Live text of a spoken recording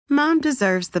Mom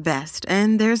deserves the best,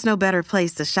 and there's no better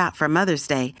place to shop for Mother's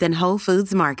Day than Whole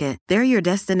Foods Market. They're your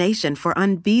destination for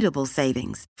unbeatable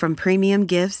savings, from premium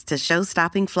gifts to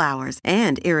show-stopping flowers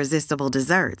and irresistible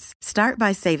desserts. Start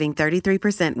by saving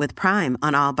 33% with Prime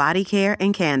on all body care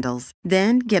and candles.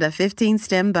 Then get a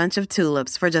 15-stem bunch of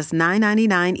tulips for just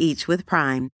 $9.99 each with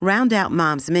Prime. Round out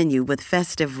Mom's menu with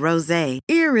festive rosé,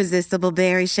 irresistible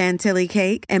berry chantilly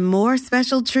cake, and more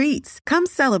special treats. Come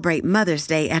celebrate Mother's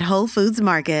Day at Whole Foods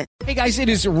Market. Hey guys, it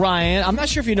is Ryan. I'm not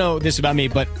sure if you know this about me,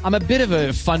 but I'm a bit of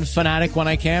a fun fanatic when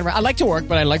I can. I like to work,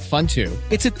 but I like fun too.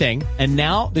 It's a thing. And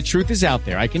now the truth is out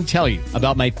there. I can tell you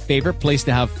about my favorite place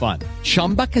to have fun.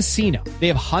 Chumba Casino. They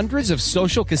have hundreds of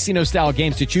social casino style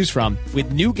games to choose from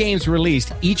with new games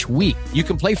released each week. You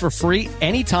can play for free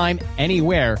anytime,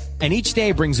 anywhere. And each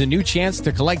day brings a new chance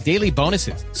to collect daily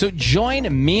bonuses. So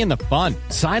join me in the fun.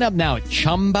 Sign up now at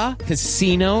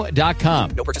ChumbaCasino.com.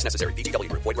 No purchase necessary.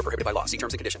 VGW. Void where prohibited by law. See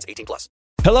terms and conditions. 18+.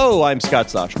 Hello, I'm Scott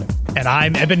Soshnick. And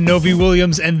I'm Eben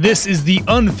Novy-Williams, and this is the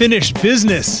Unfinished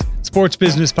Business Sports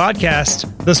Business Podcast,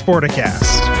 the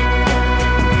Sporticast.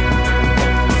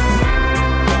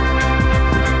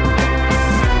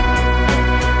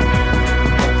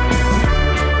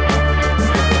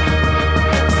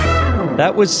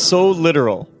 That was so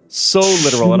literal.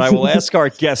 And I will ask our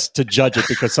guests to judge it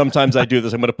because sometimes I do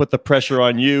this. I'm going to put the pressure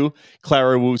on you,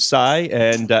 Clara Wu Tsai,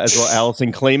 and as well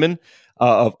Allison Clayman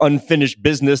of Unfinished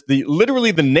Business. Literally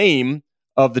the name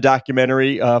of the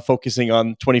documentary focusing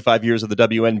on 25 years of the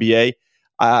WNBA.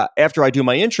 After I do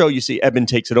my intro, you see Eben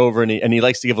takes it over and he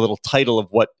likes to give a little title of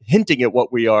hinting at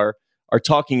what we are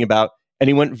talking about. And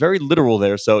he went very literal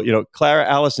there. So, Clara,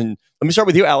 Allison, let me start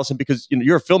with you, Allison, because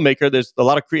you're a filmmaker. There's a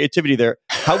lot of creativity there.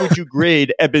 How would you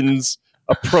grade Eben's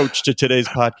approach to today's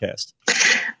podcast?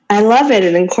 I love it.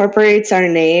 It incorporates our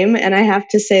name. And I have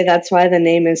to say, that's why the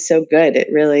name is so good. It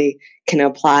really can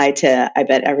apply to, I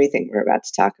bet, everything we're about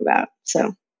to talk about.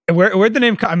 So where'd the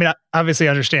name come? I mean, obviously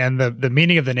I understand the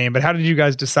meaning of the name, but how did you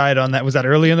guys decide on that? Was that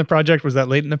early in the project? Was that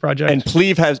late in the project? And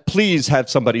please have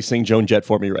somebody sing Joan Jett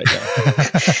for me right now.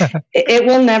 It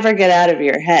will never get out of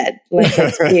your head.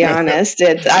 Let's be honest.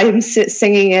 I'm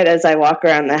singing it as I walk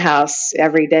around the house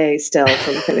every day still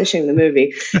from finishing the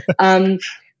movie.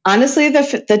 Honestly,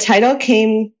 the title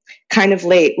came kind of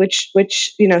late, which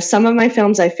some of my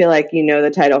films, I feel like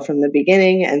the title from the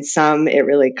beginning, and some it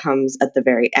really comes at the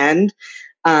very end.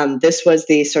 This was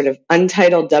the sort of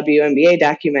untitled WNBA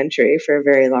documentary for a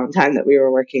very long time that we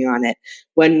were working on it.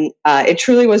 When it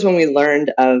truly was when we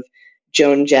learned of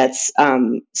Joan Jett's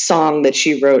song that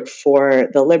she wrote for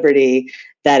the Liberty,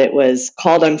 that it was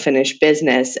called Unfinished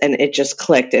Business, and it just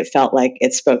clicked. It felt like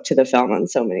it spoke to the film on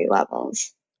so many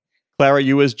levels. Clara,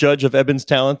 you as judge of Eben's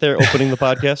talent there opening the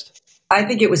podcast? I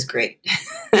think it was great.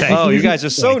 Oh, you guys are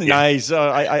so nice.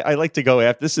 I like to go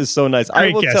after. This is so nice.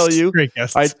 Great I will guests. tell you. Great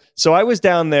guests. So I was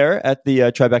down there at the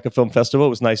Tribeca Film Festival. It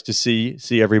was nice to see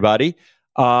everybody.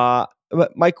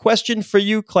 My question for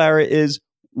you, Clara, is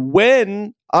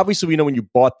obviously we know when you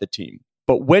bought the team,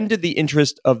 but when did the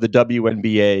interest of the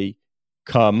WNBA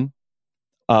come?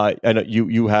 I know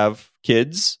you have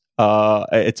kids.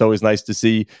 It's always nice to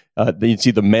see you see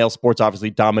the male sports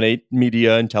obviously dominate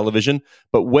media and television.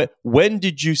 But when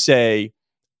did you say,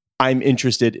 I'm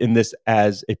interested in this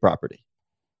as a property?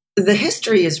 The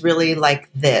history is really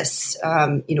like this.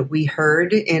 We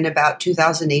heard in about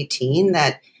 2018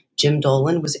 that Jim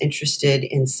Dolan was interested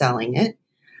in selling it.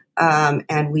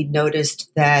 And we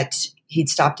noticed that he'd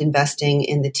stopped investing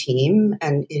in the team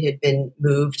and it had been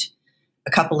moved a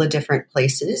couple of different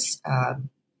places.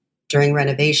 During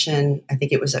renovation, I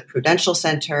think it was at Prudential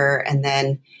Center. And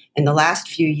then in the last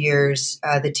few years,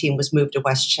 the team was moved to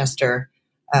Westchester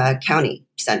County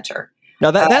Center.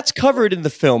 Now that's covered in the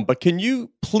film, but can you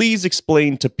please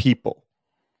explain to people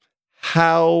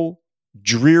how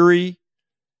dreary,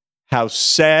 how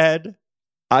sad,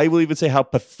 I will even say how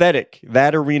pathetic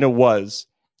that arena was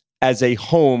as a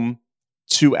home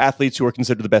to athletes who are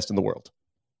considered the best in the world?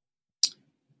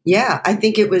 Yeah, I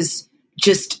think it was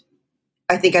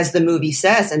as the movie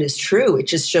says, and is true, it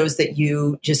just shows that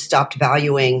you just stopped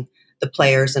valuing the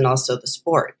players and also the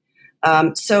sport.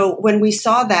 So when we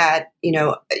saw that,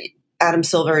 Adam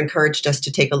Silver encouraged us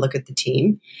to take a look at the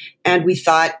team. And we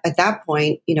thought at that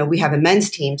point, we have a men's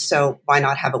team, so why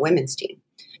not have a women's team?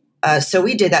 So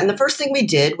we did that. And the first thing we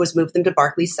did was move them to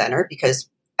Barclays Center because,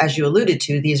 as you alluded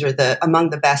to, these are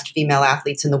among the best female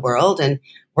athletes in the world. And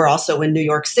we're also in New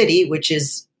York City, which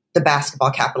is the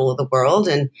basketball capital of the world.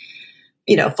 And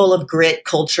full of grit,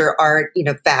 culture, art,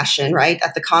 fashion, right?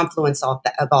 At the confluence of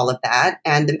all of that.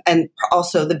 And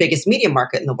also the biggest media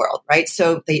market in the world, right?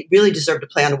 So they really deserve to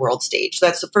play on a world stage. So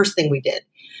that's the first thing we did.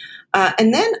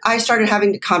 And then I started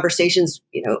having conversations,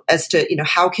 as to,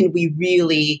 how can we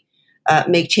really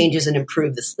make changes and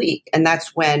improve this league? And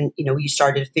that's when, you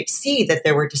started to see that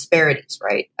there were disparities,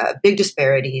 right? Big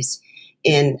disparities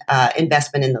in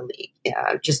investment in the league.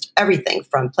 Just everything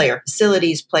from player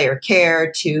facilities, player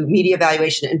care, to media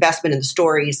evaluation, investment in the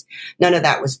stories. None of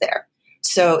that was there.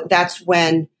 So that's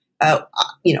when,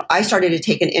 I started to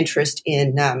take an interest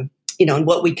in, in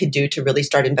what we could do to really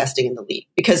start investing in the league.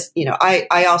 Because,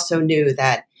 I also knew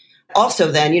that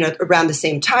also then, around the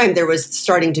same time, there was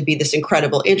starting to be this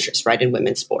incredible interest, right, in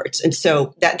women's sports. And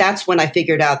so that's when I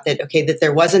figured out that, that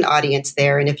there was an audience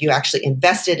there. And if you actually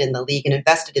invested in the league and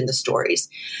invested in the stories,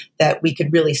 that we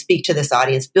could really speak to this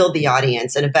audience, build the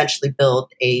audience, and eventually build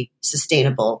a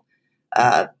sustainable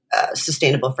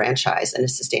franchise and a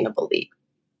sustainable league.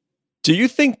 Do you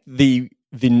think the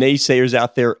naysayers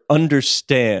out there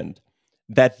understand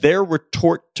that their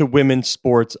retort to women's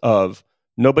sports of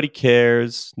nobody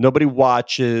cares, nobody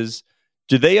watches,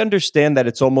 do they understand that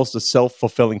it's almost a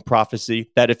self-fulfilling prophecy?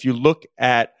 That if you look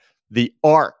at the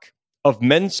arc of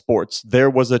men's sports, there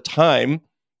was a time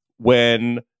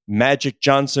when Magic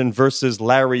Johnson versus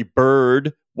Larry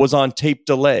Bird was on tape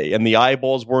delay and the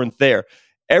eyeballs weren't there.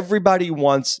 Everybody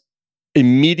wants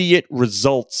immediate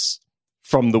results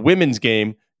from the women's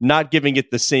game, not giving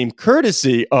it the same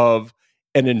courtesy of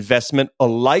an investment, a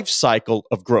life cycle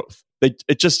of growth.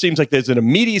 It just seems like there's an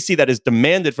immediacy that is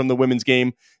demanded from the women's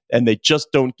game, and they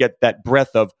just don't get that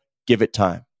breath of give it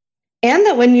time. And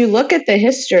that when you look at the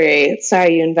history,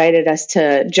 sorry, you invited us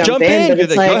to jump in. But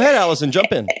it's go ahead, Allison,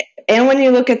 jump in. And when you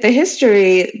look at the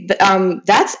history,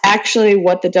 that's actually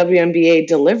what the WNBA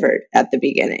delivered at the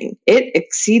beginning. It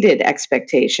exceeded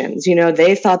expectations.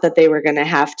 They thought that they were going to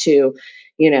have to,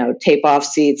 tape off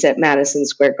seats at Madison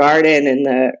Square Garden in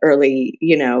the early,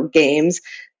 games.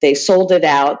 They sold it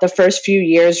out. The first few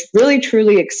years really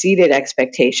truly exceeded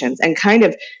expectations and kind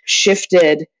of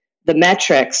shifted the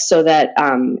metrics so that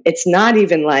it's not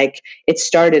even like it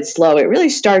started slow. It really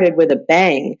started with a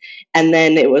bang. And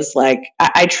then it was like,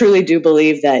 I truly do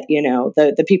believe that,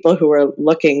 the people who were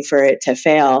looking for it to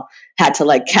fail had to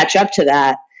like catch up to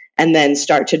that and then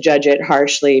start to judge it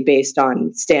harshly based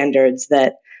on standards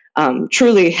that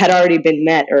truly had already been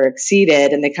met or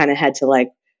exceeded. And they kind of had to like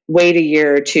wait a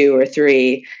year or two or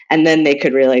three, and then they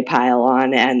could really pile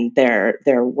on and their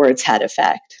words had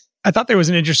effect. I thought there was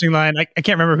an interesting line. I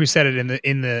can't remember who said it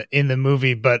in the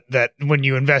movie, but that when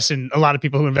you invest in, a lot of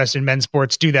people who invest in men's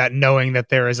sports do that knowing that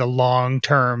there is a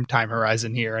long-term time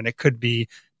horizon here, and it could be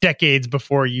decades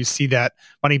before you see that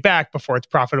money back, before it's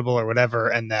profitable or whatever,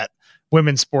 and that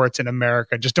women's sports in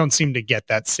America just don't seem to get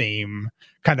that same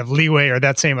kind of leeway or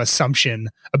that same assumption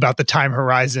about the time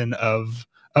horizon of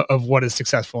what is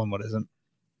successful and what isn't.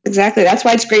 Exactly. That's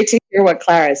why it's great to hear what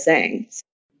Clara is saying.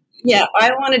 Yeah,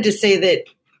 I wanted to say that,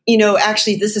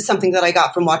 actually, this is something that I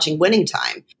got from watching Winning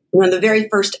Time. The very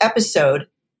first episode,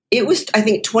 it was, I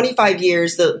think, 25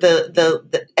 years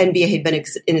the NBA had been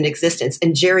in existence,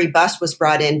 and Jerry Buss was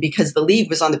brought in because the league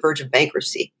was on the verge of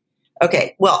bankruptcy.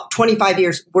 Okay, well, 25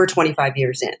 years, we're 25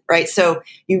 years in, right? So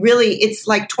it's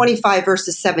like 25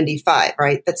 versus 75,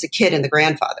 right? That's a kid and the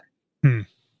grandfather.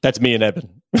 That's me and Eben.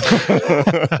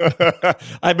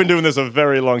 I've been doing this a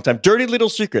very long time. Dirty little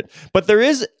secret. But there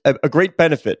is a great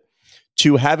benefit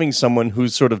to having someone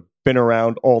who's sort of been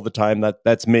around all the time.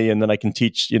 That's me. And then I can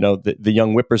teach, the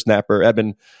young whippersnapper,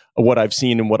 Eben, what I've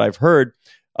seen and what I've heard.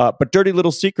 But dirty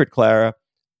little secret, Clara,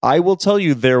 I will tell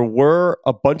you, there were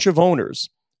a bunch of owners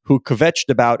who kvetched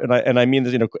about, and I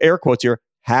mean, air quotes here,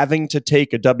 having to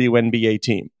take a WNBA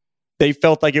team. They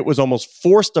felt like it was almost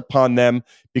forced upon them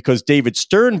because David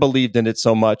Stern believed in it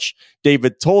so much.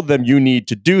 David told them, you need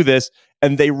to do this,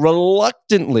 and they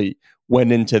reluctantly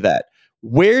went into that.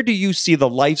 Where do you see the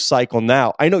life cycle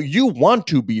now? I know you want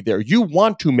to be there. You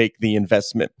want to make the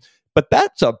investment, but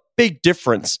that's a big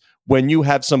difference when you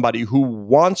have somebody who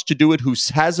wants to do it, who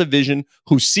has a vision,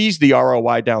 who sees the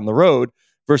ROI down the road,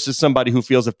 versus somebody who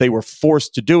feels if they were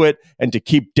forced to do it and to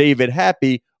keep David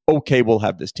happy, okay, we'll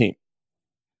have this team.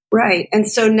 Right. And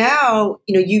so now,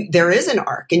 there is an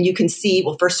arc, and you can see,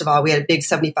 well, first of all, we had a big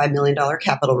 $75 million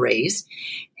capital raise.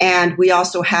 And we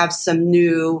also have some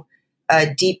new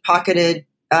deep-pocketed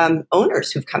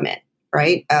owners who've come in,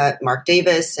 right? Mark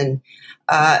Davis and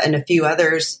a few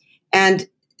others. And,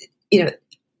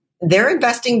 they're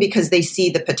investing because they see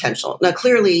the potential. Now,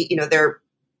 clearly,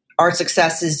 our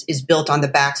success is built on the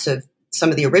backs of some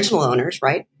of the original owners,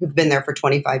 right? Who've been there for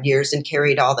 25 years and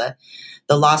carried all the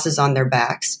losses on their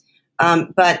backs.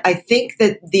 But I think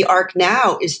that the arc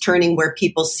now is turning where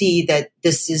people see that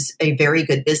this is a very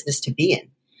good business to be in.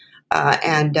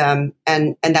 And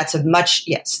that's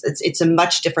it's a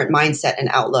much different mindset and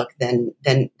outlook than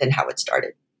how it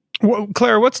started. Well,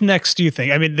 Clara, what's next, do you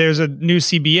think? I mean, there's a new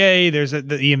CBA, there's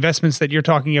the investments that you're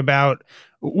talking about.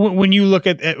 When you look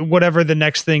at whatever the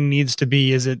next thing needs to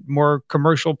be, is it more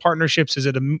commercial partnerships? Is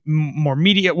it more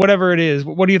media? Whatever it is,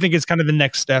 what do you think is kind of the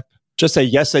next step? Just say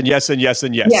yes and yes and yes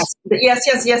and yes.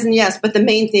 Yes and yes. But the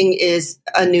main thing is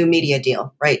a new media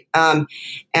deal, right?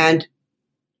 And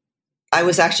I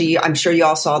was actually, I'm sure you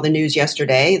all saw the news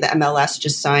yesterday. The MLS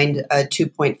just signed a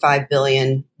 $2.5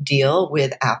 billion deal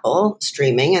with Apple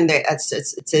streaming, and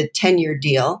it's a 10-year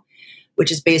deal, which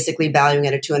is basically valuing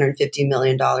at $250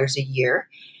 million a year,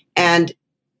 and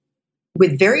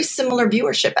with very similar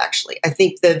viewership. Actually, I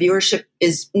think the viewership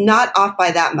is not off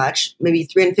by that much. Maybe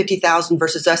 350,000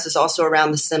 versus us is also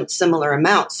around the similar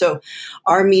amount. So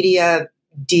our media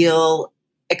deal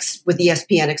with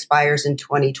ESPN expires in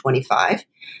 2025.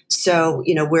 So,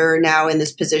 we're now in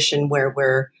this position where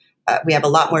we have a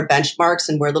lot more benchmarks,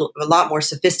 and we're a lot more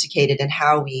sophisticated in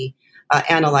how we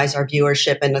analyze our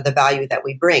viewership and the value that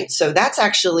we bring. So that's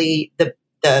actually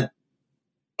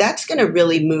that's going to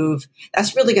really move.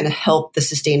 That's really going to help the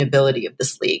sustainability of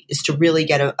this league, is to really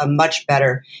get a much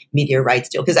better media rights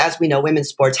deal. Because as we know, women's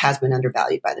sports has been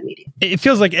undervalued by the media. It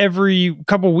feels like every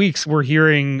couple of weeks we're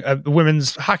hearing a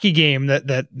women's hockey game,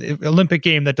 that Olympic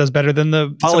game that does better than the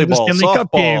volleyball, Stanley softball,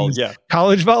 Cup games,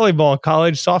 college volleyball,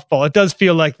 college softball. It does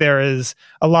feel like there is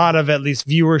a lot of at least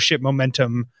viewership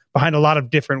momentum behind a lot of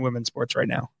different women's sports right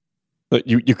now. But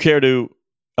you care to,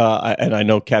 and I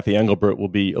know Kathy Engelbert will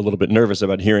be a little bit nervous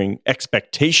about hearing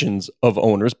expectations of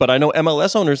owners, but I know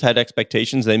MLS owners had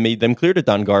expectations. They made them clear to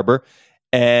Don Garber.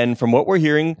 And from what we're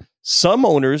hearing, some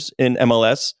owners in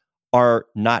MLS are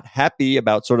not happy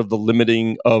about sort of the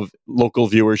limiting of local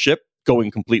viewership,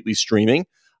 going completely streaming.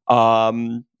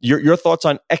 Your thoughts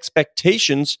on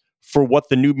expectations for what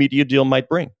the new media deal might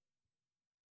bring?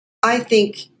 I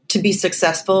think to be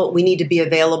successful, we need to be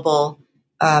available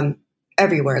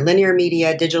everywhere, linear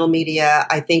media, digital media.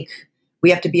 I think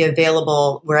we have to be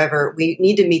available wherever. We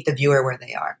need to meet the viewer where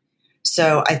they are.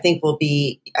 So I think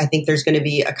there's going to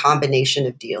be a combination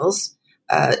of deals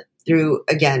through,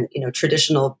 again,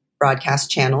 traditional broadcast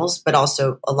channels, but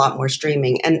also a lot more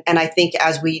streaming. And I think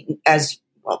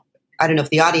I don't know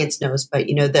if the audience knows, but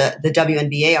the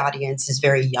WNBA audience is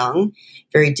very young,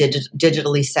 very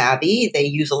digitally savvy. They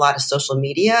use a lot of social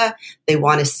media. They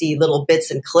want to see little bits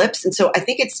and clips. And so I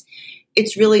think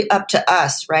it's really up to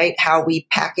us, right? How we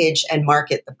package and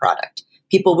market the product.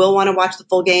 People will want to watch the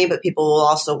full game, but people will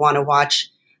also want to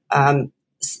watch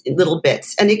little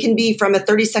bits. And it can be from a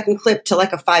 30-second clip to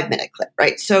like a 5-minute clip,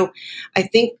 right? So I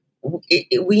think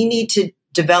we need to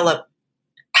develop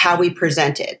how we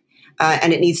present it.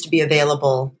 And it needs to be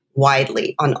available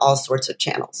widely on all sorts of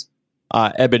channels.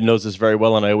 Eben knows this very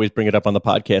well, and I always bring it up on the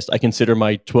podcast. I consider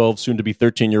my 12, soon-to-be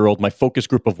 13-year-old my focus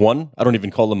group of one. I don't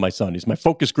even call him my son. He's my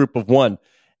focus group of one.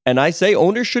 And I say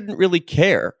owners shouldn't really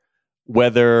care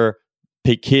whether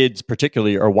the kids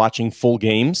particularly are watching full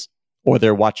games, or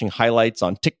they're watching highlights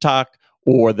on TikTok,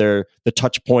 or the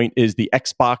touch point is the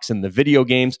Xbox and the video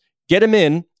games. Get them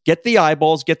in, get the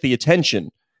eyeballs, get the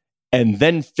attention, and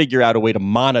then figure out a way to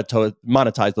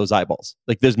monetize those eyeballs.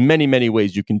 Like, there's many, many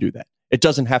ways you can do that. It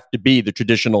doesn't have to be the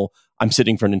traditional, I'm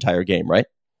sitting for an entire game, right?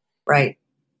 Right.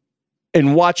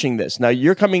 And watching this, now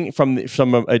you're coming from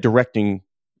a directing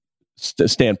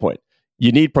standpoint.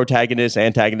 You need protagonists,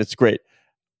 antagonists, great.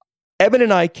 Eben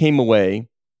and I came away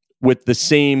with the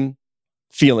same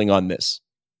feeling on this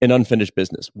in Unfinished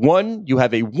Business. One, you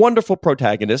have a wonderful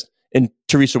protagonist in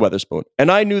Teresa Weatherspoon. And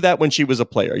I knew that when she was a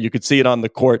player. You could see it on the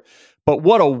court. But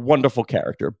what a wonderful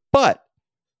character. But,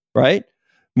 right,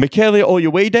 Michaela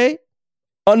Oyewade,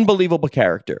 unbelievable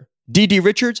character. Dee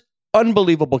Richards,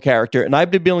 unbelievable character. And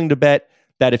I'd be willing to bet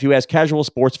that if you ask casual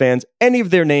sports fans any of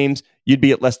their names, you'd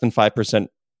be at less than 5%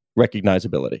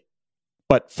 recognizability.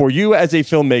 But for you as a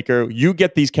filmmaker, you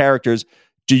get these characters.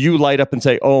 Do you light up and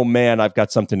say, oh man, I've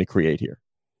got something to create here?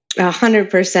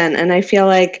 100%. And I feel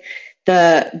like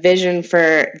the vision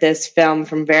for this film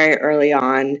from very early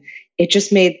on, it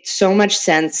just made so much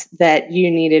sense that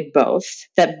you needed both,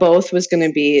 that both was going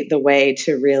to be the way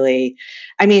to really,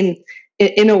 I mean,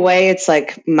 in a way, it's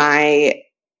like my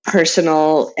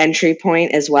personal entry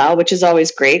point as well, which is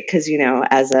always great because,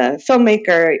 as a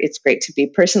filmmaker, it's great to be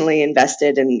personally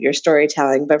invested in your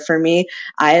storytelling. But for me,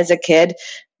 I, as a kid,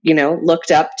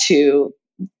 looked up to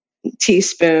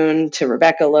Teaspoon, to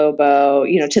Rebecca Lobo,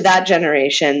 to that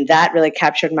generation. That really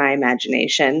captured my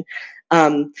imagination.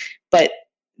 But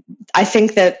I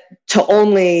think that to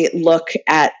only look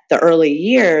at the early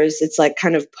years, it's like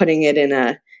kind of putting it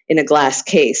in in a glass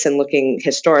case and looking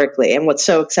historically. And what's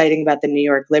so exciting about the New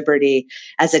York Liberty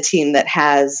as a team that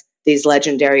has these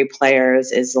legendary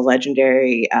players, is the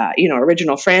legendary,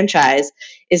 original franchise,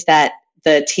 is that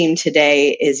the team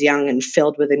today is young and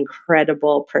filled with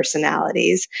incredible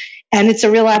personalities. And it's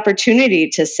a real opportunity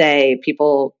to say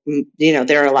people,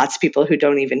 there are lots of people who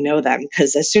don't even know them,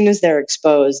 because as soon as they're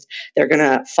exposed, they're going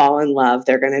to fall in love.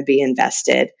 They're going to be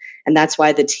invested. And that's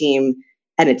why the team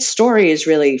and its story is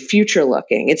really future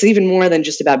looking. It's even more than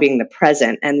just about being the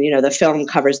present. And, the film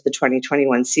covers the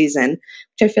 2021 season,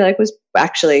 which I feel like was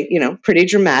actually, pretty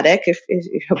dramatic. I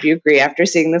hope you agree after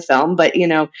seeing the film, but,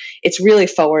 it's really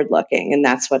forward looking, and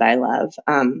that's what I love.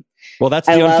 Well, that's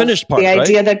the unfinished part, the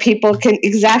idea that people can,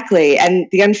 exactly. And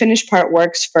the unfinished part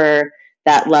works for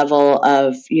that level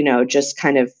of, just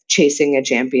kind of chasing a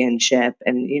championship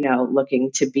and,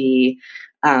 looking to be,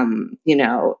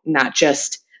 not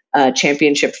just a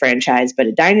championship franchise, but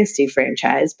a dynasty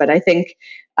franchise. But I think,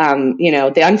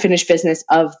 the unfinished business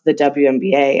of the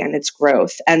WNBA and its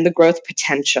growth and the growth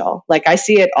potential, like I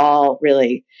see it all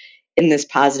really in this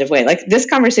positive way. Like this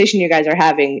conversation you guys are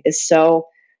having is so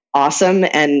awesome.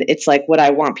 And it's like what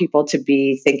I want people to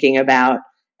be thinking about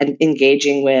and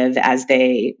engaging with as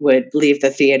they would leave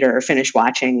the theater or finish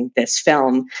watching this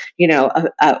film.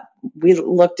 We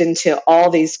looked into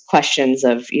all these questions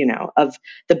of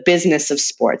the business of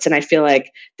sports. And I feel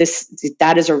like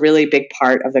that is a really big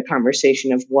part of the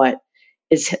conversation of what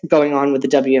is going on with the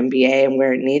WNBA and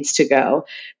where it needs to go.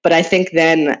 But I think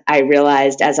then I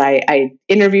realized as I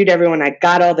interviewed everyone, I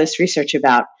got all this research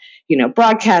about,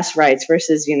 broadcast rights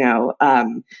versus,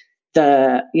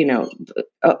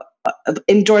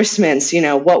 endorsements,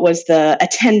 what was the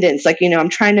attendance? Like, I'm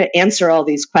trying to answer all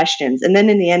these questions. And then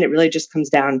in the end, it really just comes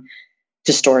down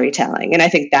to storytelling. And I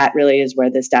think that really is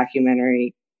where this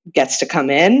documentary gets to come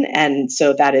in. And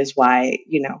so that is why,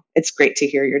 it's great to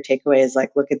hear your takeaways.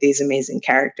 Like, look at these amazing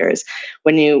characters.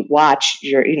 When you watch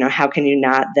how can you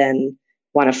not then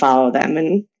want to follow them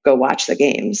and go watch the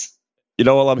games?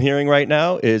 All I'm hearing right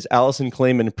now is Allison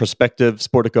Klayman, prospective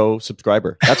Sportico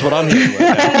subscriber. That's what I'm hearing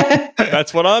right now.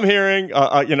 That's what I'm hearing.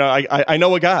 I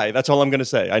know a guy. That's all I'm going to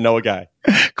say. I know a guy.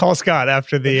 Call Scott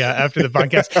after the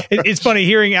podcast. It's funny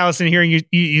hearing Allison, hearing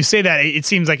you say that. It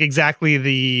seems like exactly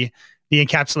the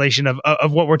encapsulation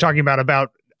of what we're talking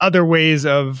about other ways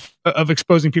of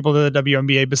exposing people to the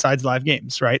WNBA besides live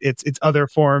games, right? It's other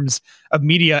forms of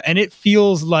media. And it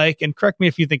feels like, and correct me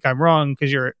if you think I'm wrong,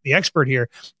 because you're the expert here,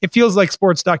 it feels like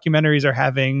sports documentaries are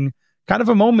having kind of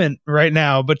a moment right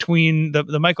now between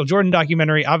the Michael Jordan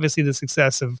documentary, obviously the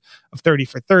success of 30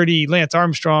 for 30, Lance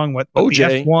Armstrong, what the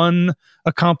F1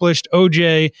 accomplished,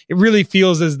 OJ. It really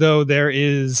feels as though there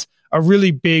is a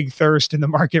really big thirst in the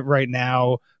market right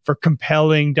now for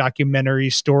compelling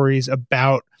documentary stories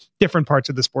about different parts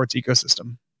of the sports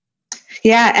ecosystem.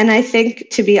 Yeah. And I think,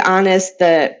 to be honest,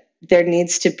 that there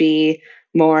needs to be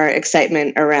more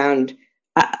excitement around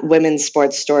women's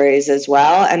sports stories as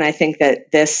well. And I think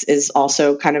that this is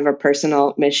also kind of a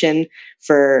personal mission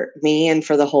for me and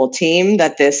for the whole team,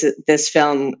 that this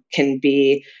film can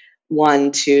be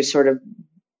one to sort of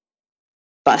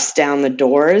bust down the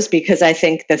doors, because I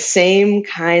think the same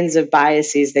kinds of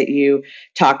biases that you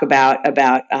talk about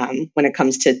when it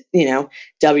comes to,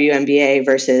 WNBA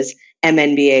versus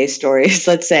MNBA stories,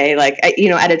 let's say, like,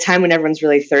 at a time when everyone's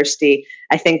really thirsty,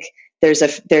 I think there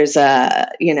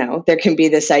can be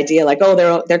this idea like,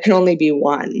 oh, there can only be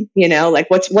one, like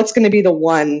what's going to be the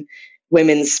one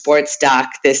women's sports doc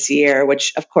this year,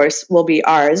 which of course will be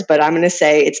ours, but I'm going to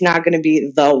say it's not going to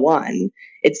be the one.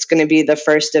 It's going to be the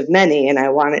first of many. And I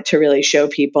want it to really show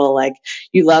people, like,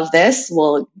 you love this,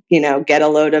 well, get a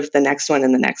load of the next one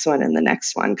and the next one and the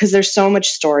next one. Because there's so much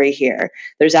story here.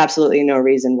 There's absolutely no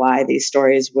reason why these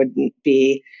stories wouldn't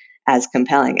be as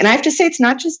compelling. And I have to say, it's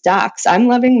not just docs. I'm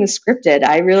loving the scripted.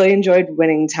 I really enjoyed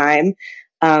Winning Time.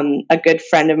 A good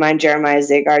friend of mine, Jeremiah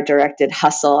Zagar, directed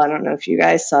Hustle. I don't know if you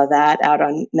guys saw that, out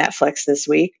on Netflix this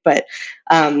week. But,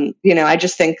 I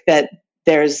just think that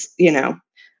there's,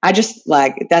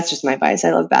 that's just my bias.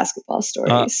 I love basketball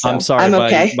stories. So I'm sorry. I'm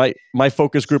okay. My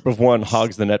focus group of one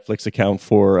hogs the Netflix account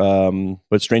for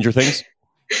Stranger Things.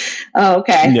 Oh,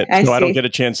 okay. Yeah, I don't get a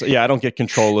chance. Yeah, I don't get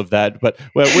control of that. But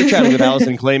we're chatting with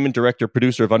Allison Klayman, director,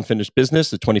 producer of Unfinished Business,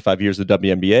 the 25 years of the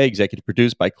WNBA, executive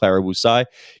produced by Clara Wu Tsai.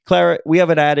 Clara, we have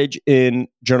an adage in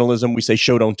journalism. We say,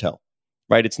 show, don't tell,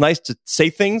 right? It's nice to say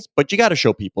things, but you got to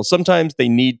show people. Sometimes they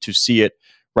need to see it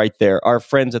right there. Our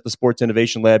friends at the Sports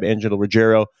Innovation Lab, Angela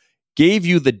Ruggiero, gave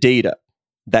you the data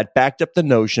that backed up the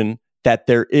notion that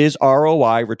there is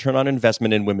ROI, return on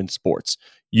investment, in women's sports.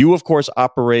 You, of course,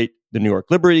 operate the New York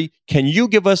Liberty. Can you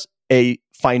give us a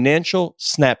financial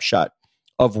snapshot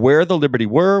of where the Liberty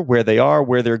were, where they are,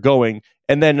 where they're going.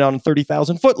 And then on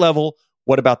 30,000 foot level,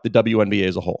 what about the WNBA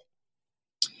as a whole?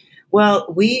 Well,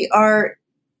 we are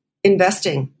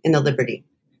investing in the Liberty.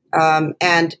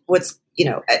 And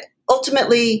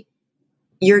ultimately,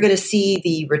 you're going to see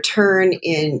the return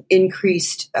in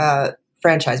increased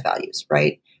franchise values,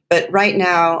 right? But right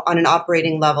now, on an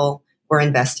operating level, we're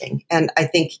investing. And I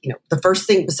think, the first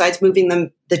thing, besides moving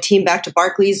the team back to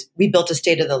Barclays, we built a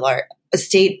state of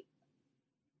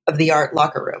the art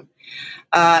locker room.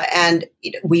 And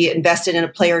we invested in a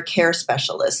player care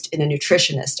specialist, in a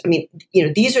nutritionist. I mean,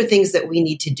 these are things that we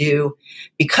need to do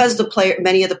because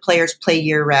many of the players play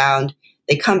year round.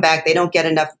 They come back, they don't get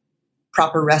enough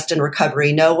proper rest and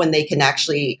recovery, know when they can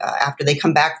actually, after they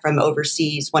come back from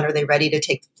overseas, when are they ready to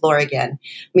take the floor again?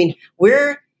 I mean,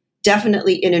 we're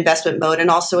definitely in investment mode,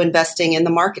 and also investing in the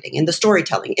marketing, in the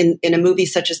storytelling, in a movie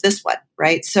such as this one,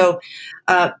 right? So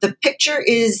the picture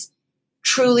is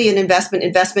truly an investment.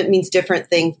 Investment means different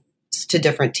things to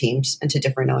different teams and to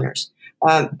different owners.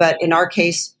 But in our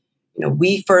case,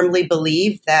 we firmly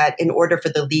believe that in order for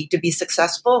the league to be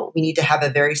successful, we need to have a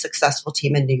very successful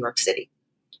team in New York City.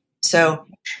 So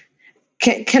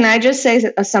can I just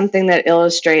say something that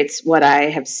illustrates what I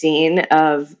have seen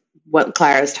of what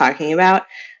Clara is talking about?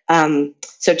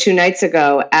 So 2 nights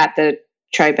ago at the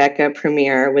Tribeca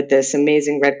premiere with this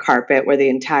amazing red carpet where the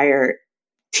entire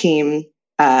team,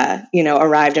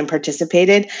 arrived and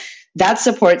participated, that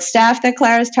support staff that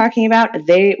Clara is talking about,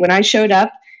 when I showed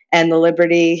up and the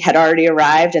Liberty had already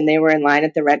arrived and they were in line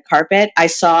at the red carpet, I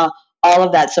saw all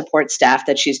of that support staff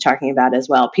that she's talking about as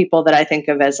well. People that I think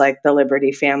of as like the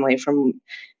Liberty family from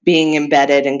being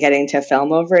embedded and getting to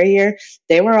film over a year,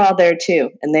 they were all there too.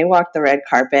 And they walked the red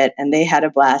carpet and they had a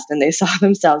blast and they saw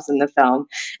themselves in the film.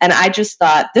 And I just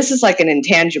thought, this is like an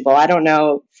intangible. I don't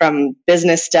know from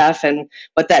business stuff and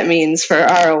what that means for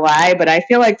ROI, but I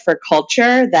feel like for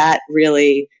culture, that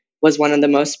really was one of the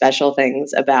most special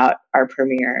things about our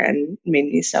premiere and made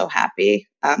me so happy.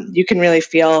 You can really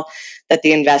feel that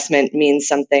the investment means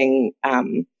something,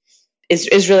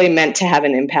 is really meant to have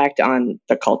an impact on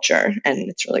the culture, and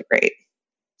it's really great.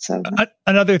 So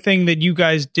another thing that you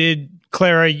guys did,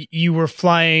 Clara, you were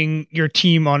flying your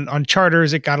team on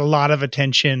charters. It got a lot of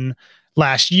attention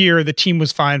last year. The team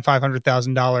was fined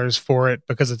 $500,000 for it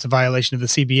because it's a violation of the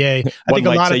CBA. I think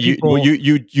a lot of people,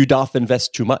 you doth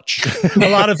invest too much. A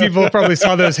lot of people probably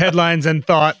saw those headlines and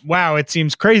thought, wow, it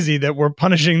seems crazy that we're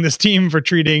punishing this team for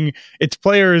treating its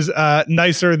players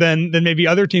nicer than maybe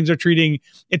other teams are treating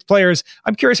its players.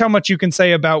 I'm curious how much you can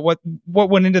say about what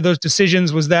went into those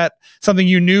decisions. Was that something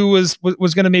you knew was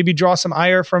going to maybe draw some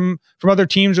ire from other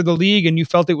teams or the league, and you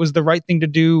felt it was the right thing to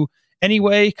do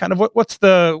anyway? Kind of what's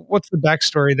the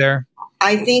backstory there?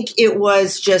 I think it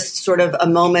was just sort of a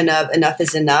moment of enough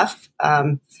is enough.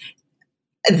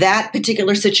 That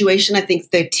particular situation, I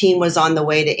think the team was on the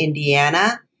way to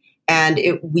Indiana, and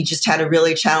we just had a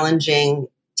really challenging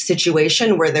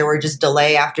situation where there were just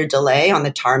delay after delay on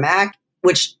the tarmac,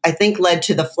 which I think led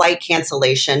to the flight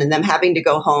cancellation and them having to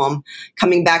go home,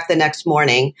 coming back the next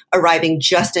morning, arriving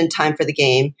just in time for the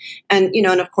game. And,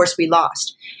 and of course we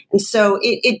lost. And so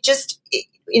we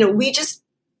just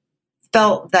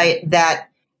felt that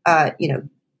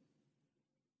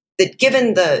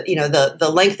given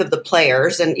the length of the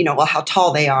players and, how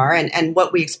tall they are and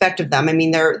what we expect of them, I mean,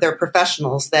 they're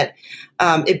professionals, that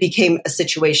it became a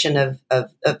situation of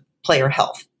player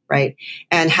health. Right.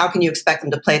 And how can you expect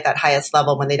them to play at that highest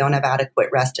level when they don't have adequate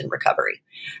rest and recovery?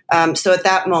 So at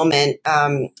that moment,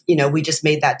 we just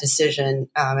made that decision.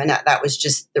 And that was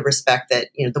just the respect that,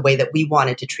 the way that we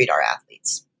wanted to treat our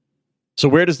athletes. So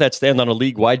where does that stand on a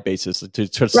league-wide basis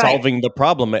to solving the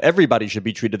problem? Everybody should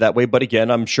be treated that way. But again,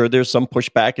 I'm sure there's some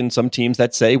pushback in some teams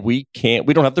that say we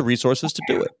don't have the resources to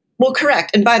do it. Well,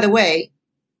 correct. And by the way,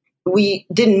 we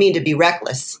didn't mean to be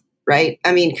reckless, right?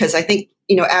 I mean, because I think,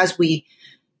 as we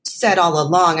said all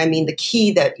along, I mean, the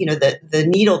key that, the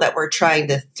needle that we're trying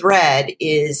to thread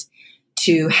is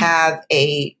to have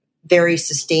a very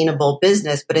sustainable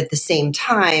business, but at the same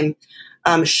time,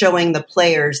 showing the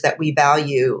players that we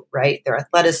value, right? Their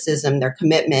athleticism, their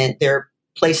commitment, their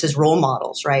place as role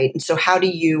models, right? And so how do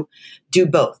you do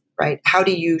both, right? How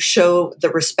do you show the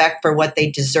respect for what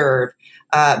they deserve,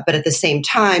 but at the same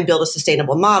time, build a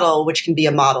sustainable model, which can be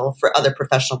a model for other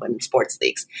professional women's sports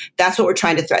leagues? That's what we're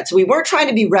trying to thread. So we weren't trying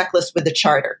to be reckless with the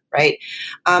charter, right?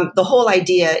 The whole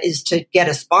idea is to get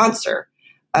a sponsor,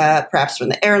 perhaps from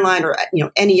the airline or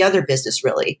any other business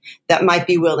really that might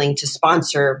be willing to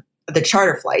sponsor the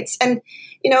charter flights. And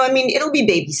it'll be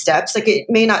baby steps. Like, it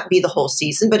may not be the whole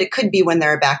season, but it could be when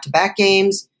there are back-to-back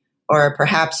games or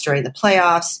perhaps during the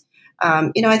playoffs.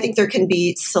 I think there can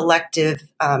be selective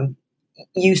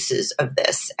uses of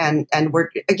this. And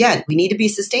we need to be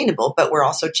sustainable, but we're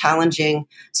also challenging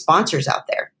sponsors out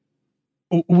there.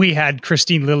 We had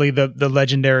Christine Lilly, the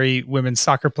legendary women's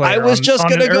soccer player. I was just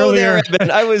going to go there, Evan.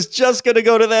 I was just going to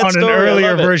go to that on story. An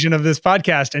earlier version of this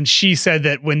podcast. And she said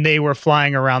that when they were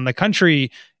flying around the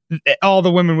country, all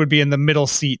the women would be in the middle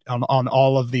seat on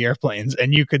all of the airplanes.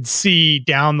 And you could see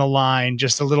down the line,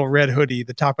 just a little red hoodie,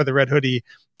 the top of the red hoodie,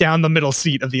 down the middle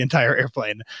seat of the entire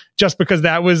airplane, just because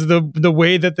that was the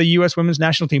way that the U.S. women's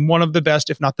national team, one of the best,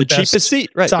 if not the best cheapest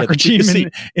seat, right? soccer team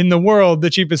in the world,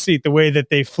 the cheapest seat, the way that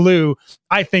they flew.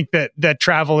 I think that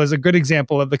travel is a good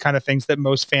example of the kind of things that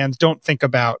most fans don't think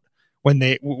about when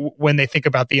they think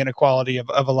about the inequality of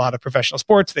a lot of professional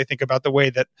sports. They think about the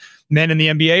way that men in the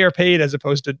NBA are paid as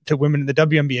opposed to women in the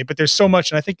WNBA. But there's so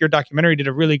much, and I think your documentary did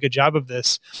a really good job of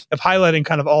this, of highlighting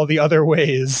kind of all the other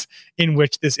ways in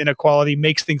which this inequality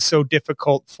makes things so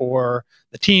difficult for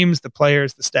the teams, the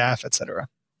players, the staff, et cetera.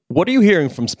 What are you hearing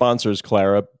from sponsors,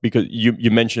 Clara? Because you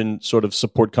mentioned sort of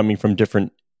support coming from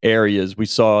different areas. We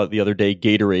saw the other day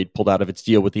Gatorade pulled out of its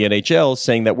deal with the NHL,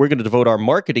 saying that we're going to devote our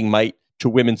marketing might to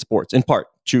women's sports, in part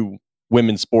to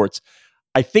women's sports.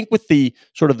 I think with the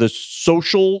sort of the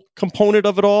social component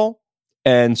of it all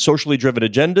and socially driven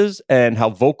agendas and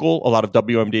how vocal a lot of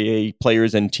WNBA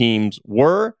players and teams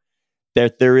were,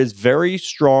 that there is very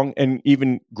strong and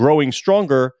even growing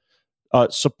stronger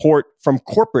support from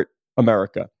corporate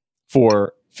America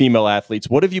for female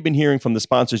athletes. What have you been hearing from the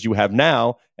sponsors you have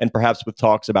now, and perhaps with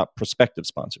talks about prospective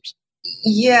sponsors?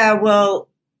 Yeah, well,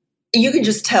 you can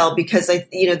just tell because at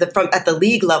the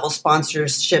league level,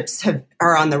 sponsorships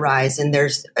are on the rise, and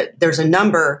there's a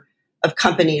number of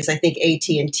companies. I think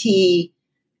AT&T,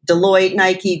 Deloitte,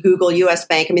 Nike, Google, US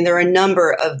Bank. I mean, there are a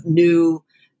number of new.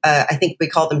 I think we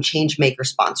call them change maker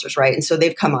sponsors, right? And so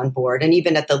they've come on board. And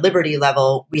even at the Liberty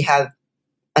level, we have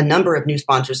a number of new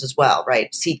sponsors as well, right?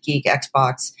 SeatGeek,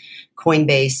 Xbox,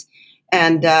 Coinbase,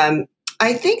 and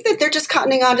I think that they're just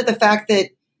cottoning on to the fact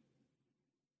that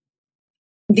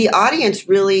the audience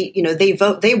really,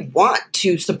 they want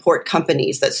to support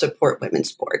companies that support women's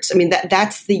sports. I mean,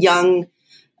 that's the young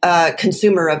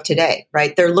consumer of today,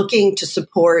 right? They're looking to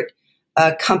support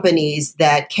companies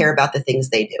that care about the things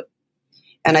they do.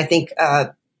 And I think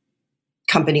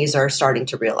companies are starting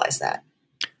to realize that.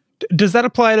 Does that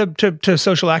apply to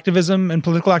social activism and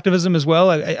political activism as well?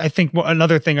 I think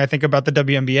another thing I think about the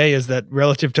WNBA is that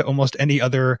relative to almost any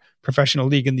other professional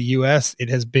league in the U.S., it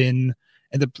has been,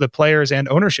 and the players and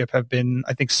ownership have been,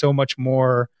 I think, so much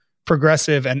more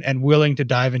progressive and willing to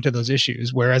dive into those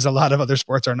issues, whereas a lot of other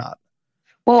sports are not.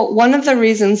 Well, one of the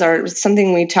reasons, or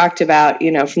something we talked about,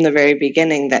 from the very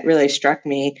beginning that really struck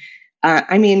me.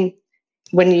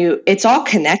 It's all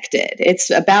connected. It's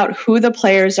about who the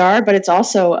players are, but it's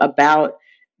also about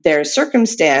their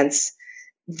circumstance.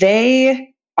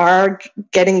 They are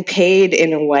getting paid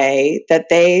in a way that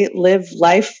they live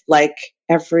life like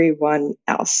everyone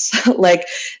else. Like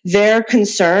their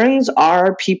concerns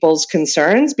are people's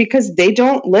concerns because they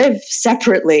don't live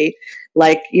separately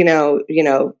like,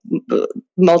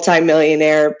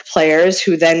 multimillionaire players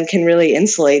who then can really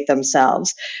insulate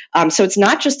themselves. So it's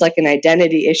not just like an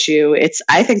identity issue.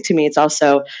 I think to me, it's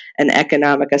also a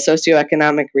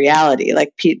socioeconomic reality.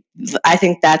 Like, I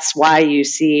think that's why you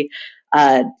see,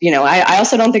 I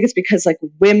also don't think it's because like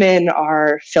women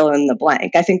are fill in the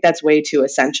blank. I think that's way too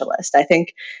essentialist. I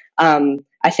think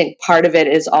part of it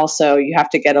is also you have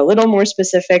to get a little more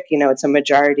specific. It's a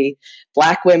majority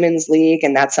Black women's league,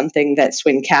 and that's something that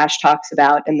Swin Cash talks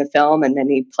about in the film, and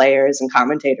many players and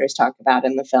commentators talk about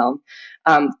in the film.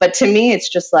 But to me, it's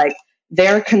just like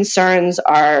their concerns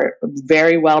are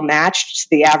very well matched to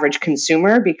the average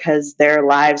consumer because their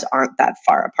lives aren't that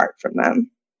far apart from them.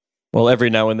 Well, every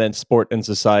now and then, sport and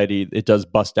society, it does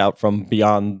bust out from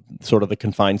beyond sort of the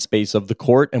confined space of the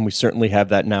court. And we certainly have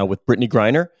that now with Brittney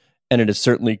Griner. And it has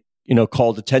certainly,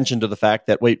 called attention to the fact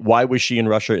that, wait, why was she in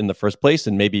Russia in the first place?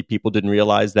 And maybe people didn't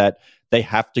realize that they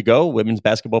have to go. Women's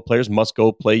basketball players must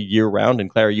go play year round. And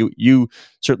Clara, you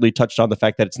certainly touched on the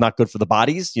fact that it's not good for the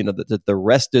bodies, that the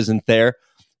rest isn't there.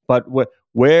 But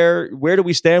where do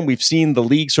we stand? We've seen the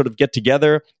league sort of get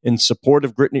together in support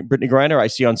of Brittney Griner. I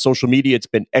see on social media it's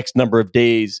been X number of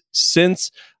days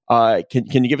since. Can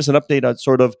you give us an update on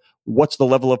sort of what's the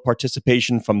level of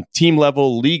participation from team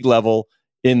level, league level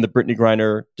in the Brittney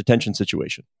Griner detention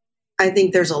situation? I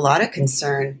think there's a lot of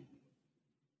concern.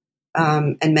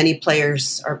 And many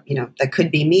players are, that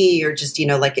could be me or just,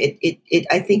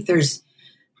 I think there's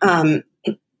a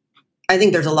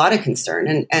lot of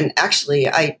concern. And actually,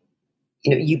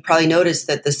 you probably noticed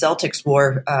that the Celtics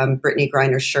wore Brittany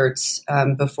Griner shirts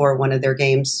before one of their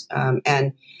games,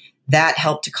 and that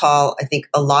helped to call, I think,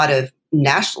 a lot of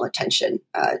national attention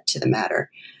to the matter.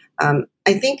 I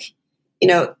think,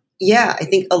 I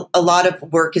think a lot of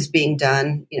work is being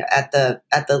done, at the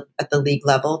league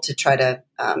level to try to,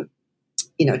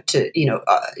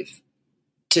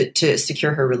 to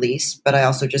secure her release. But I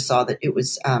also just saw that it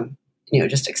was,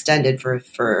 just extended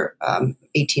for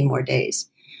 18 more days.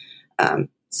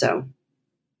 So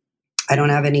I don't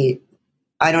have any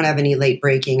late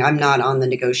breaking. I'm not on the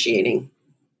negotiating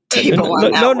table.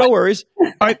 No worries.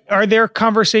 Are there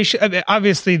conversations?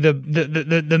 Obviously,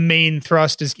 the main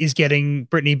thrust is getting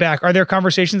Brittany back. Are there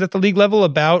conversations at the league level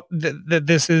about that?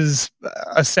 This is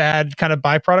a sad kind of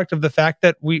byproduct of the fact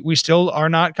that we still are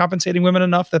not compensating women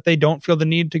enough, that they don't feel the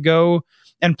need to go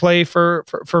and play for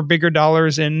bigger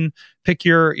dollars and pick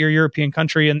your European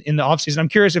country in the offseason. I'm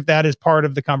curious if that is part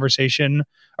of the conversation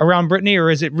around Brittany, or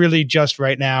is it really just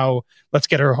right now, let's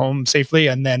get her home safely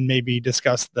and then maybe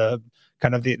discuss the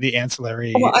kind of the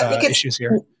ancillary issues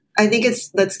here? I think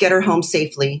it's let's get her home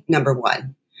safely, number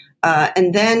one.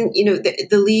 And then,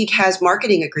 the league has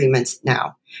marketing agreements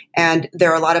now. And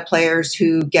there are a lot of players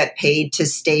who get paid to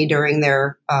stay during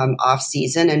their off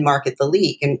season and market the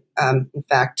league. And in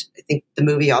fact, I think the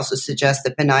movie also suggests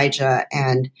that Benija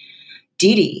and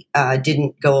Didi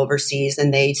didn't go overseas,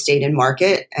 and they stayed in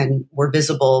market and were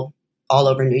visible all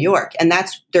over New York. And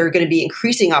there are going to be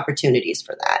increasing opportunities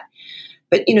for that.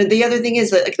 But, the other thing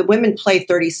is that the women play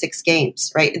 36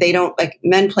 games, right? They don't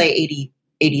men play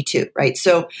 82, right?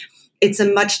 So it's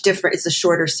a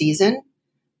shorter season.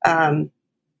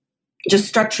 Just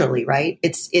structurally, right?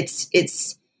 It's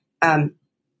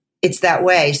that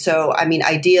way. So,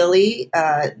 ideally,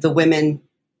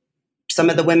 some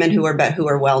of the women who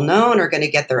are well known are going to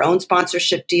get their own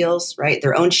sponsorship deals, right?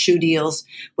 Their own shoe deals,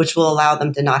 which will allow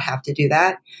them to not have to do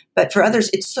that. But for others,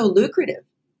 it's so lucrative.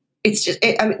 It's just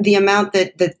the amount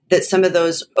that some of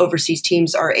those overseas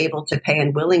teams are able to pay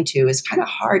and willing to is kind of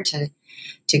hard to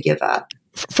give up.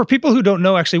 For people who don't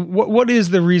know, actually, what is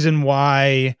the reason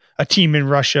why a team in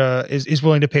Russia is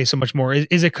willing to pay so much more?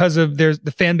 Is it because of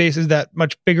the fan base is that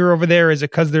much bigger over there? Is it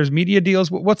because there's media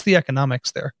deals? What's the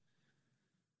economics there?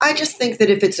 I just think that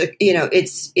if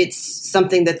it's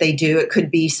something that they do, it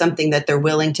could be something that they're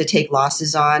willing to take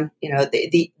losses on.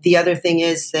 The other thing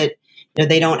is that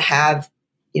they don't have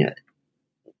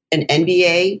an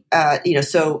NBA.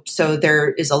 So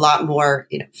there is a lot more.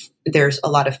 There's a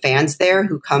lot of fans there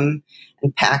who come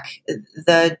and pack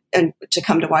to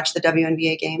come to watch the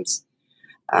WNBA games.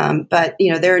 But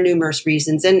there are numerous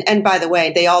reasons, and by the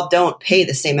way, they all don't pay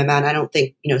the same amount. I don't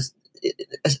think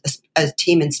a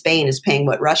team in Spain is paying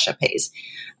what Russia pays.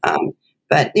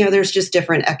 But there's just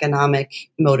different economic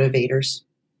motivators.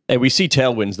 And we see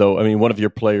tailwinds, though. One of your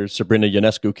players, Sabrina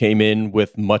Ionescu, came in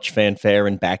with much fanfare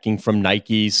and backing from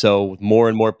Nike. So more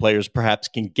and more players perhaps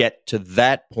can get to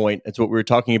that point. That's what we were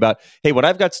talking about. Hey, when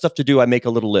I've got stuff to do, I make a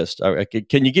little list.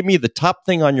 Can you give me the top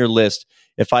thing on your list?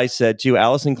 If I said to you,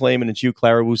 Allison Klayman, and to you,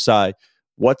 Clara Wu Tsai,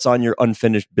 what's on your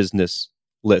unfinished business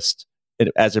list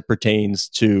as it pertains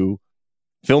to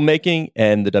filmmaking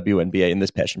and the WNBA in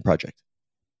this passion project?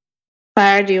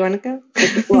 Clara, do you want to go?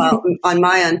 Well, on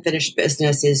my unfinished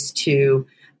business is to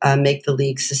make the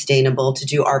league sustainable, to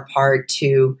do our part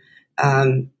to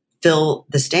fill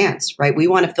the stands, right? We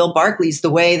want to fill Barclays the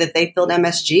way that they filled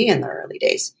MSG in the early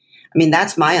days.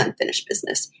 That's my unfinished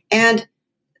business. And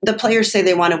the players say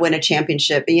they want to win a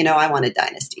championship, but I want a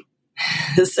dynasty.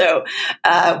 So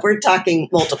we're talking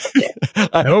multiple things.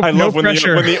 I love when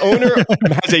pressure. the owner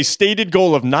has a stated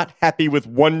goal of not happy with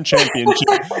one championship.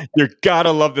 You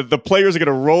gotta love that the players are going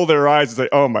to roll their eyes and say,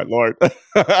 "Oh my Lord,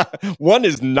 one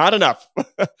is not enough."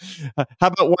 How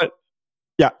about one?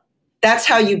 Yeah, that's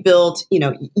how you build.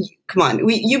 Come on,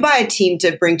 you buy a team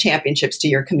to bring championships to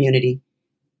your community.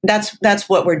 That's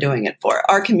what we're doing it for.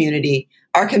 Our community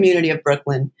of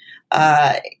Brooklyn.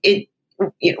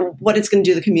 What it's going to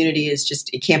do to the community is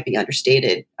just, it can't be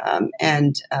understated.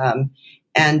 And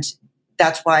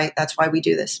that's why we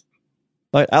do this.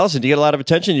 All right, Allison, do you get a lot of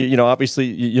attention? Obviously,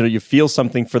 you feel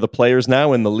something for the players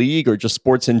now in the league or just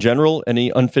sports in general. Any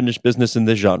unfinished business in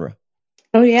this genre?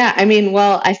 Oh yeah.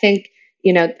 I think,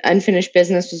 Unfinished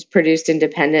Business was produced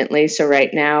independently. So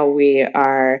right now we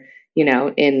are,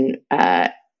 in,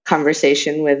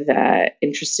 conversation with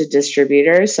interested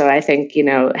distributors. So I think,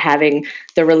 having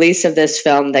the release of this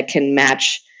film that can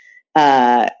match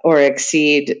or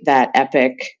exceed that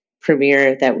epic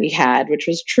premiere that we had, which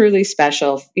was truly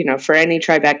special, for any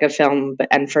Tribeca film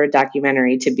and for a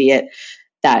documentary to be at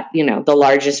that, the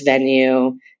largest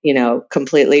venue,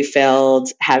 completely filled,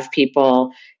 have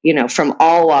people, from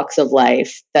all walks of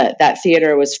life. That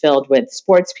theater was filled with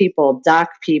sports people, doc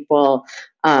people,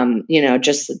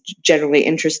 just generally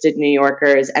interested New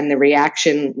Yorkers. And the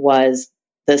reaction was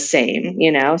the same,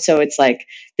 So it's like,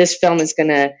 this film is going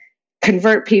to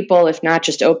convert people, if not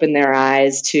just open their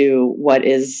eyes to what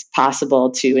is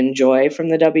possible to enjoy from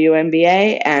the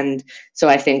WNBA. And so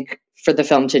I think for the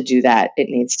film to do that, it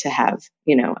needs to have,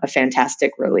 a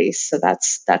fantastic release. So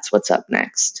that's what's up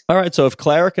next. All right. So if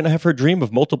Clara can have her dream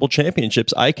of multiple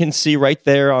championships, I can see right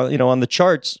there, on the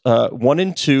charts, 1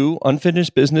 and 2,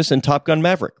 Unfinished Business and Top Gun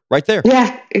Maverick, right there.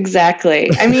 Yeah, exactly.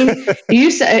 I mean,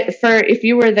 if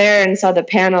you were there and saw the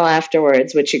panel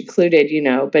afterwards, which included,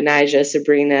 Benijah,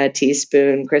 Sabrina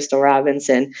Teaspoon, Crystal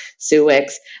Robinson, Sue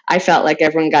Wicks, I felt like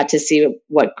everyone got to see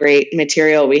what great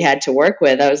material we had to work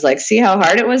with. I was like, see how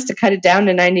hard it was to cut it down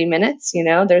to 90 minutes?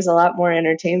 There's a lot more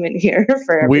entertainment here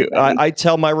for everybody. I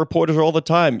tell my reporters all the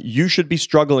time, you should be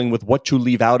struggling with what to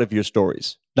leave out of your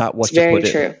stories, not what to put in.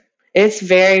 It's very true. It's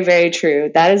very, very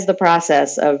true. That is the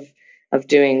process of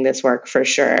doing this work for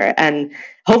sure. And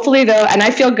hopefully though, and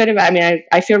I feel good about,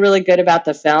 I feel really good about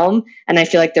the film, and I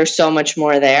feel like there's so much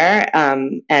more there.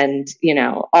 And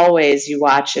always you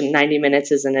watch and 90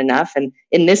 minutes isn't enough. And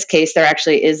in this case, there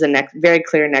actually is a very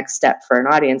clear next step for an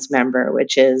audience member,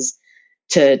 which is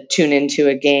to tune into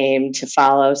a game, to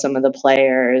follow some of the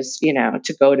players,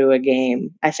 to go to a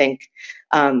game. I think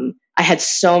I had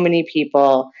so many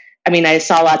people. I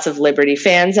saw lots of Liberty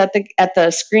fans at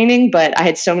the screening, but I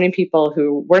had so many people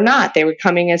who were not. They were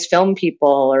coming as film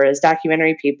people or as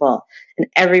documentary people, and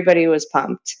everybody was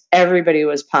pumped. Everybody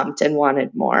was pumped and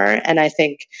wanted more. And I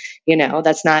think,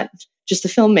 that's not just the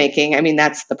filmmaking.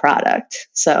 That's the product.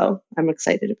 So I'm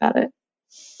excited about it.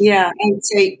 Yeah, and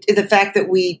say the fact that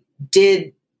we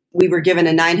were given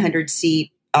a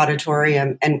 900-seat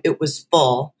auditorium and it was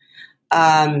full.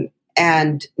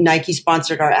 And Nike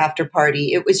sponsored our after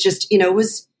party. It was just, it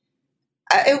was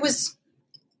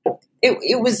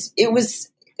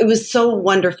so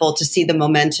wonderful to see the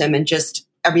momentum and just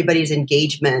everybody's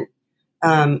engagement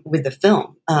with the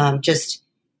film.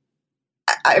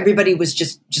 Everybody was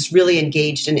just really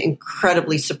engaged and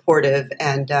incredibly supportive,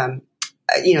 and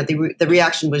the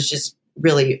reaction was just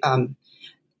really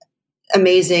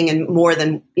amazing and more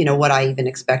than what I even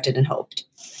expected and hoped.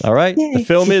 All right. Yay. The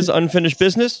film is Unfinished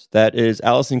Business. That is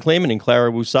Allison Klayman and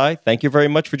Clara Wu Tsai. Thank you very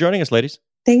much for joining us, ladies.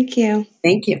 Thank you.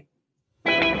 Thank you.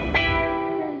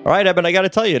 All right, Eben, I got to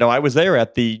tell you, I was there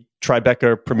at the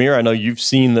Tribeca premiere. I know you've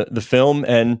seen the film,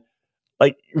 and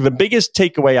like the biggest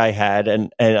takeaway I had,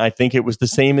 and I think it was the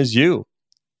same as you,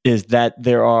 is that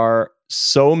there are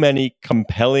so many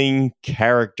compelling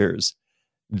characters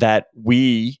that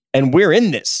we're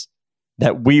in this,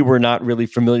 that we were not really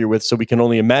familiar with. So we can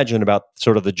only imagine about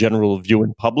sort of the general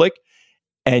viewing public.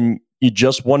 And you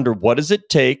just wonder, what does it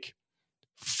take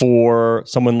for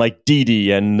someone like Dee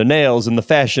Dee and the nails and the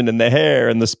fashion and the hair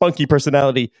and the spunky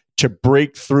personality to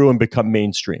break through and become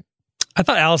mainstream? I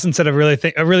thought Allison said a really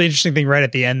interesting thing right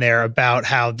at the end there about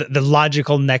how the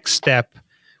logical next step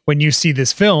when you see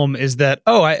this film is that,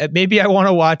 maybe I want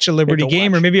to watch a Liberty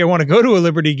game, or maybe I want to go to a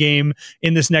Liberty game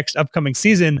in this next upcoming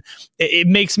season. It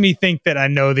makes me think that I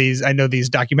know these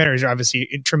documentaries are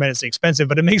obviously tremendously expensive,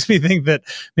 but it makes me think that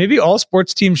maybe all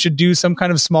sports teams should do some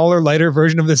kind of smaller, lighter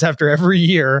version of this after every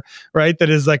year, right? That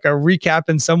is like a recap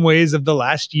in some ways of the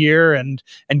last year and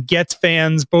gets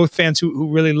fans, both fans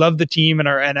who really love the team and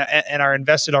are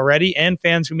invested already, and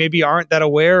fans who maybe aren't that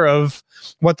aware of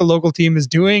what the local team is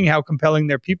doing, how compelling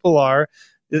their people are,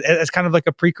 as kind of like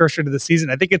a precursor to the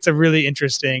season. I think it's a really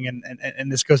interesting,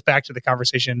 and this goes back to the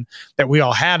conversation that we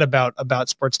all had about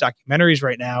sports documentaries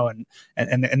right now, and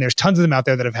there's tons of them out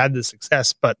there that have had this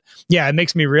success. But yeah, it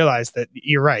makes me realize that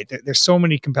you're right. There's so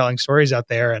many compelling stories out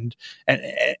there, and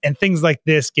things like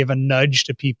this give a nudge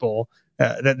to people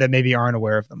that maybe aren't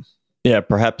aware of them. Yeah,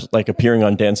 perhaps like appearing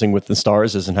on Dancing with the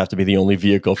Stars doesn't have to be the only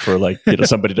vehicle for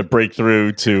somebody to break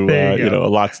through to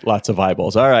lots of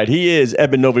eyeballs. All right, he is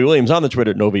Eben Novy-Williams on the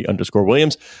Twitter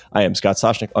 @Novi_Williams. I am Scott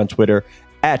Soshnick on Twitter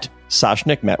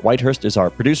 @Soshnick. Matt Whitehurst is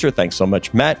our producer. Thanks so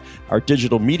much, Matt. Our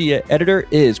digital media editor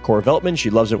is Cora Veltman.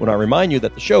 She loves it when I remind you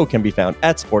that the show can be found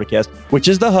at Sporticast, which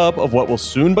is the hub of what will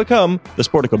soon become the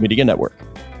Sportico Media Network.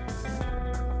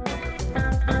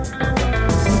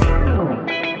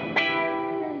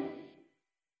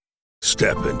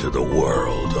 Step into the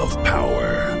world of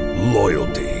power,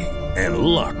 loyalty, and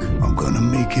luck. I'm going to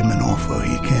make him an offer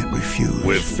he can't refuse.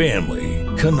 With family,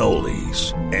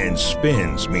 cannolis, and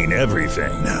spins mean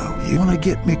everything. Now, you want to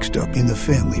get mixed up in the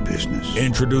family business.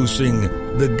 Introducing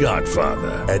The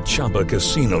Godfather at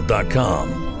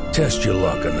ChumbaCasino.com. Test your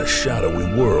luck in the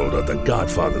shadowy world of The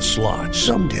Godfather slot.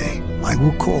 Someday, I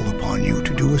will call upon you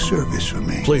to do a service for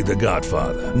me. Play The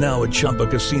Godfather, now at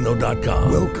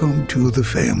ChumbaCasino.com. Welcome to the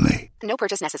family. No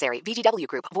purchase necessary. VGW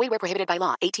Group. Void where prohibited by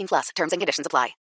law. 18+. Terms and conditions apply.